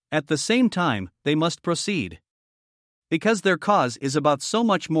At the same time, they must proceed. Because their cause is about so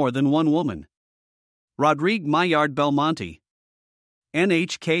much more than one woman. Rodrigue Maillard Belmonte.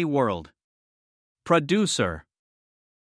 NHK World. Producer.